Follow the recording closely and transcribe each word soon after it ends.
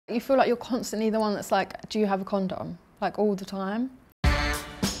You feel like you're constantly the one that's like, do you have a condom? Like all the time.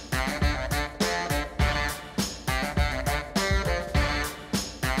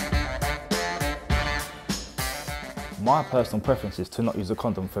 My personal preference is to not use a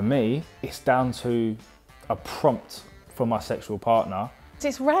condom. For me, it's down to a prompt from my sexual partner.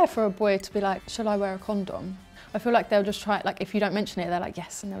 It's rare for a boy to be like, shall I wear a condom? I feel like they'll just try it, like if you don't mention it, they're like,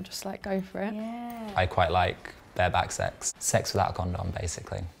 yes, and they'll just like go for it. Yeah. I quite like bareback sex. Sex without a condom,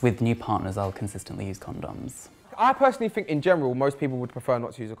 basically. With new partners, I'll consistently use condoms. I personally think in general, most people would prefer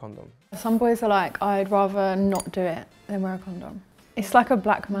not to use a condom. Some boys are like, I'd rather not do it than wear a condom. It's like a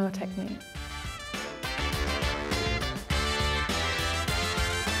blackmail technique.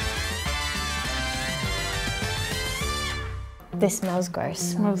 This smells gross.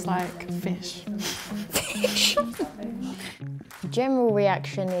 Smells like fish. Fish. General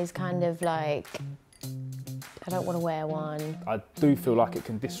reaction is kind of like, I don't want to wear one. I do feel like it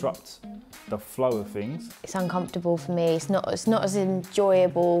can disrupt the flow of things. It's uncomfortable for me. It's not as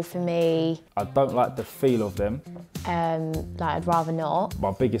enjoyable for me. I don't like the feel of them. Like I'd rather not.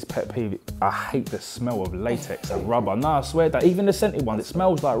 My biggest pet peeve, I hate the smell of latex and rubber. No, I swear that even the scented one, it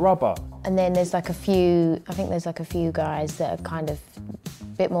smells like rubber. And then there's like a few, I think there's like a few guys that are kind of a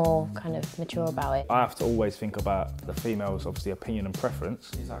bit more kind of mature about it. I have to always think about the female's obviously opinion and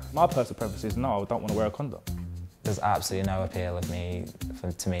preference. Exactly. My personal preference is no, I don't want to wear a condom. There's absolutely no appeal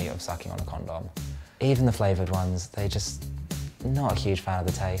to me of sucking on a condom. Even the flavoured ones, they just, not a huge fan of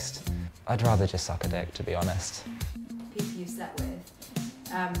the taste. I'd rather just suck a dick, to be honest. People you've slept with,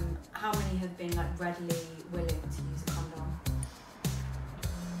 how many have been like readily willing to use a condom?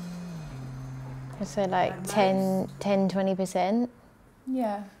 I'd say like 10–20%.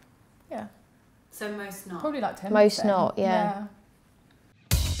 Yeah, yeah. So most not? Probably like 10%. Most not, yeah.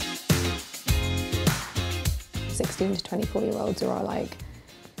 16 to 24-year-olds are like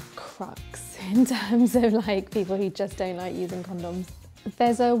crux in terms of like people who just don't like using condoms.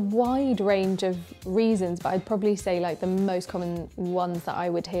 There's a wide range of reasons, but I'd probably say like the most common ones that I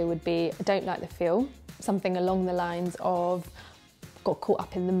would hear would be, I don't like the feel. Something along the lines of, got caught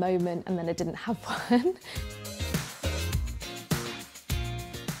up in the moment and then I didn't have one.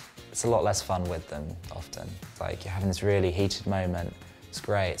 It's a lot less fun with them, often. It's like you're having this really heated moment. It's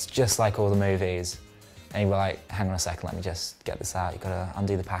great, it's just like all the movies. And you're like, hang on a second, let me just get this out. You've got to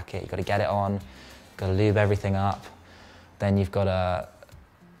undo the packet, you've got to get it on, you've got to lube everything up. Then you've got to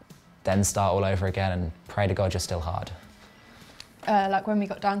then start all over again and pray to God you're still hard. Like when we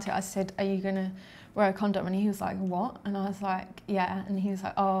got down to it, I said, are you gonna wear a condom? And he was like, what? And I was like, yeah. And he was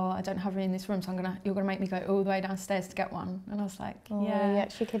like, oh, I don't have it in this room, so you're gonna make me go all the way downstairs to get one. And I was like, Oh, yeah. are you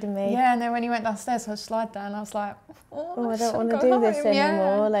actually kidding me? Yeah, and then when he went downstairs, I slid down, I was like, Oh, I don't want to do this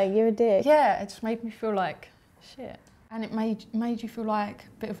anymore, like you're a dick. Yeah, it just made me feel like shit. And it made you feel like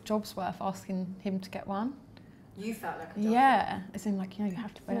a bit of job's worth asking him to get one. You felt like a job. Yeah, it seemed like, you know, you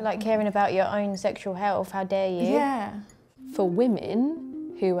have to wear Like caring about your own sexual health, how dare you? Yeah. For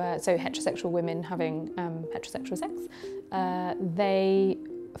women who are, so heterosexual women having heterosexual sex, they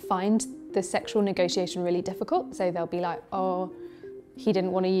find the sexual negotiation really difficult. So they'll be like, oh, he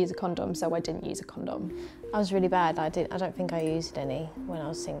didn't want to use a condom, so I didn't use a condom. I was really bad. I don't think I used any when I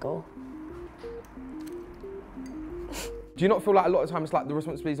was single. Do you not feel like a lot of times it's like the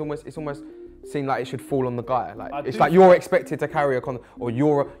responsibility is almost seem like it should fall on the guy? Like it's do. like you're expected to carry a condom, or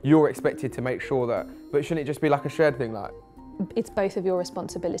you're expected to make sure that. But shouldn't it just be like a shared thing? Like It's both of your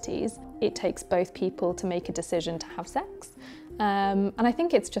responsibilities. It takes both people to make a decision to have sex. And I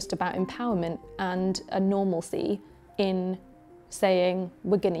think it's just about empowerment and a normalcy in saying,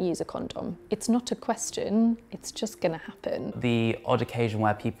 we're going to use a condom. It's not a question, it's just going to happen. The odd occasion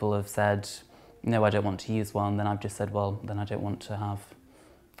where people have said, no, I don't want to use one, then I've just said, well, then I don't want to have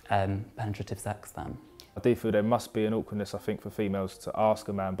penetrative sex then. I do feel there must be an awkwardness, I think, for females to ask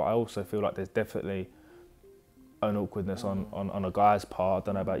a man, but I also feel like there's definitely an awkwardness on a guy's part, I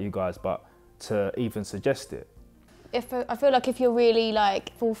don't know about you guys, but to even suggest it. I feel like if you're really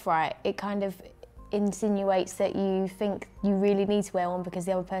like forthright, it kind of insinuates that you think you really need to wear one because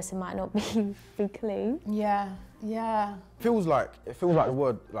the other person might not be clean. Yeah, yeah. It feels like the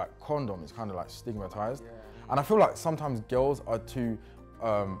word like condom is kind of like stigmatized, and I feel like sometimes girls are too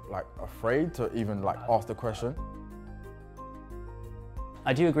like afraid to even like ask the question.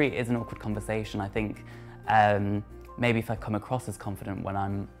 I do agree it is an awkward conversation. I think maybe if I come across as confident when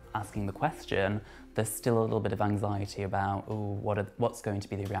I'm asking the question, there's still a little bit of anxiety about, oh, what's going to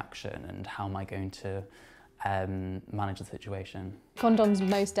be the reaction and how am I going to manage the situation. Condoms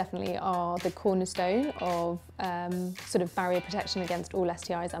most definitely are the cornerstone of sort of barrier protection against all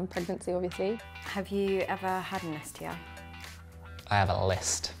STIs and pregnancy, obviously. Have you ever had an STI? I have a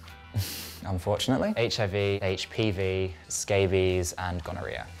list. unfortunately. HIV, HPV, scabies and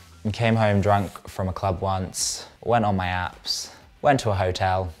gonorrhea. I came home drunk from a club once, went on my apps, went to a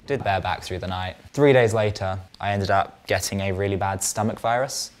hotel, did bareback through the night. 3 days later, I ended up getting a really bad stomach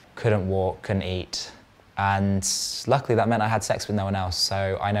virus. Couldn't walk, couldn't eat. And luckily that meant I had sex with no one else.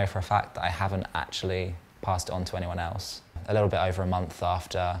 So I know for a fact that I haven't actually passed it on to anyone else. A little bit over a month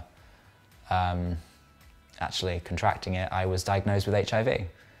after actually contracting it, I was diagnosed with HIV.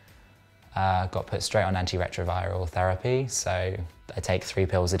 Got put straight on antiretroviral therapy. So I take 3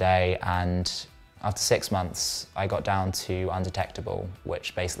 pills a day, and after 6 months, I got down to undetectable,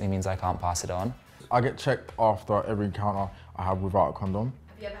 which basically means I can't pass it on. I get checked after every encounter I have without a condom.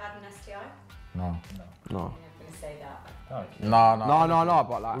 Have you ever had an STI? No. No. I'm not going to say that. No,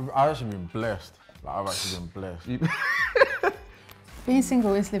 but like... I've actually been blessed. Like, I've actually been blessed. Being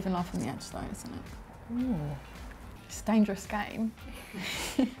single is living life on the edge though, isn't it? Ooh. It's a dangerous game.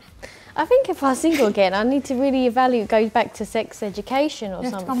 I think if I'm single again, I need to really evaluate, go back to sex education or You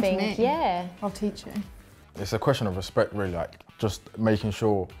have to come to something. me. Yeah. I'll teach you. It's a question of respect, really, like just making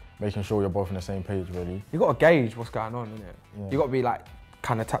sure you're both on the same page, really. You got to gauge what's going on, innit? Yeah. You got to be like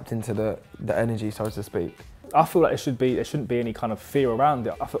kind of tapped into the energy, so to speak. I feel like there shouldn't be any kind of fear around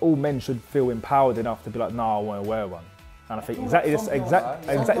it. I feel all men should feel empowered enough to be like, nah, I want to wear one. And I think exactly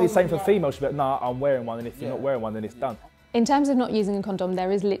the same for females. Should be like, nah, I'm wearing one, and if you're not wearing one, then it's done. In terms of not using a condom,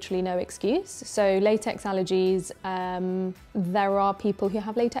 there is literally no excuse. So latex allergies, there are people who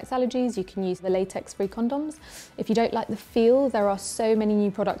have latex allergies. You can use the latex-free condoms. If you don't like the feel, there are so many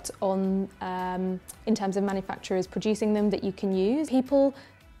new products on, in terms of manufacturers producing them, that you can use. People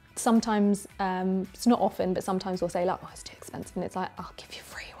sometimes, it's not often, but sometimes will say like, oh, it's too expensive. And it's like, I'll give you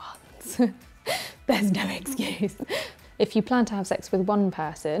free ones. There's no excuse. If you plan to have sex with one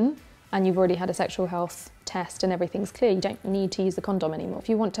person, and you've already had a sexual health test and everything's clear, you don't need to use the condom anymore. If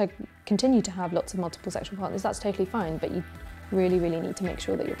you want to continue to have lots of multiple sexual partners, that's totally fine, but you really, really need to make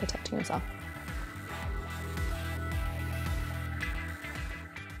sure that you're protecting yourself.